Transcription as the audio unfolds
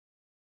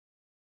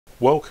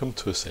Welcome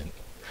to Ascent.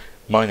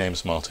 My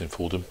name's Martyn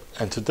Fordham,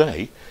 and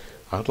today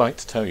I'd like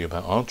to tell you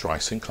about our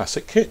DrySyn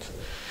Classic Kit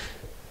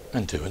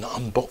and do an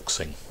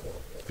unboxing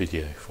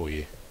video for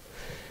you.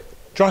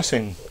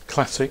 DrySyn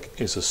Classic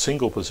is a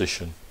single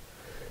position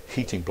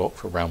heating block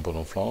for round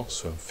bottom flasks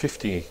from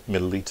 50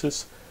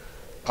 millilitres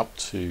up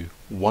to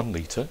 1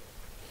 litre,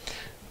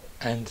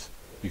 and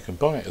you can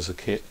buy it as a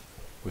kit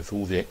with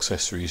all the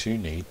accessories you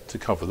need to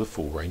cover the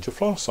full range of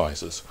flask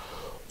sizes,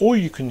 or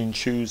you can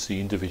choose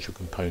the individual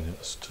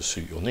components to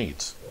suit your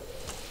needs.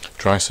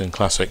 DrySyn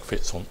Classic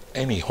fits on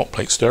any hot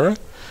plate stirrer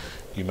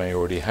you may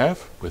already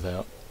have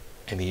without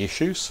any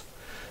issues.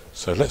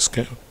 So let's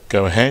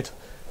go ahead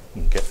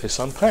and get this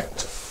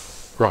unpacked.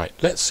 Right,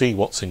 let's see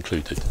what's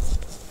included.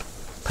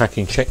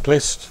 Packing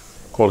checklist,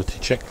 quality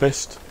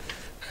checklist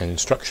and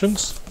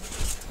instructions.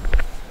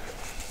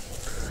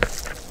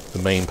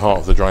 The main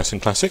part of the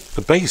DrySyn Classic,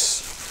 the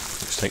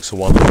base, which takes a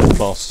 1 litre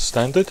flask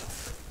standard.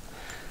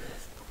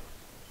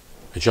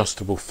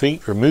 Adjustable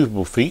feet,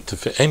 removable feet to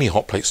fit any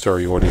hot plate stirrer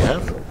you already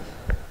have.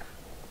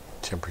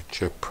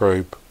 Temperature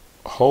probe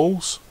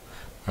holes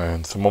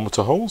and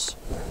thermometer holes.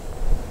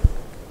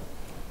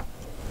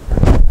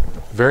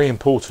 Very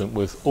important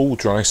with all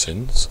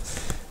DrySyns,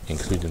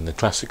 including the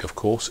Classic of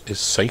course, is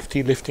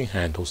safety lifting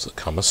handles that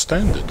come as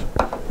standard.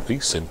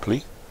 These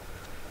simply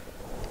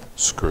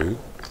screw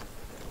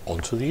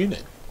onto the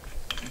unit.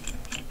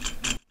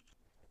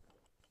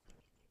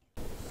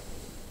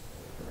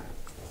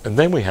 And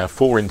then we have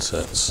 4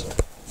 inserts.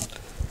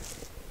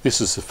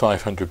 This is the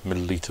 500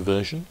 milliliter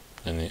version,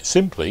 and it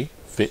simply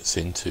fits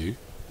into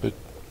the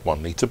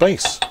 1 litre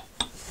base.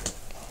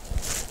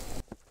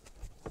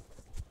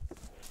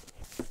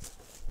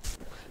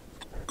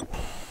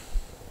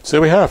 So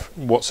we have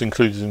what's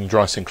included in the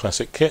DrySyn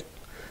Classic Kit: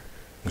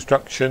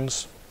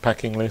 instructions,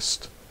 packing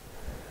list,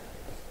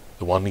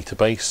 the 1 litre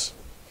base,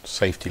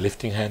 safety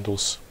lifting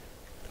handles,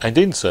 and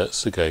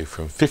inserts that go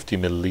from 50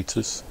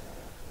 millilitres,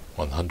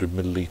 100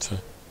 milliliter,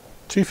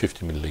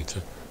 250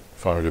 milliliter,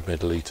 500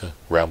 milliliter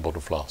round bottom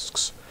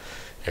flasks.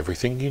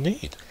 Everything you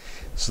need.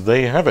 So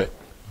there you have it.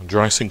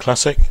 DrySyn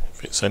Classic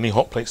fits any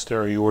hot plate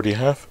stirrer you already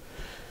have.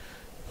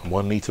 A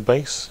 1 litre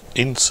base,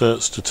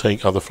 inserts to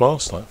take other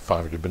flasks like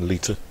 500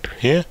 milliliter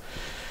here.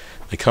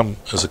 They come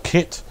as a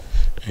kit,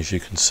 as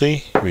you can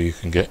see, where you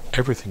can get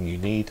everything you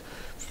need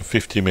from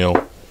 50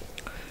 ml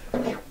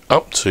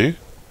up to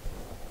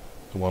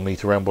the 1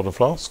 litre round bottom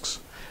flasks.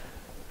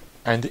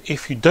 And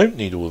if you don't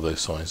need all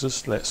those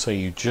sizes, let's say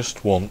you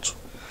just want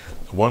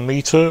the 1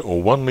 litre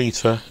or 1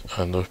 litre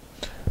and the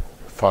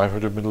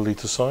 500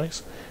 milliliter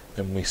size,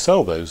 then we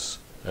sell those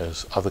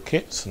as other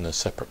kits and as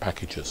separate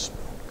packages.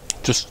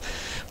 Just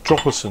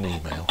drop us an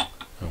email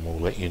and we'll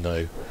let you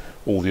know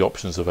all the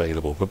options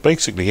available, but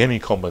basically any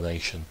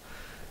combination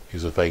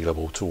is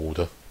available to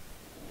order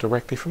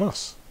directly from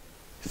us.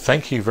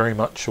 Thank you very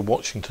much for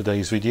watching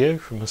today's video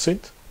from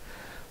Ascent.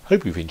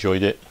 Hope you've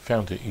enjoyed it,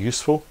 found it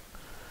useful.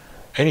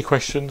 Any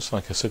questions,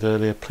 like I said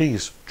earlier,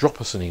 please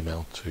drop us an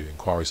email to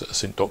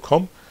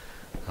inquiries@ascent.com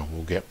and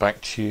we'll get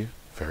back to you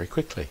very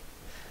quickly.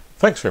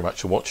 Thanks very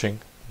much for watching.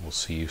 We'll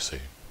see you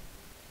soon.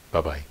 Bye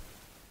bye.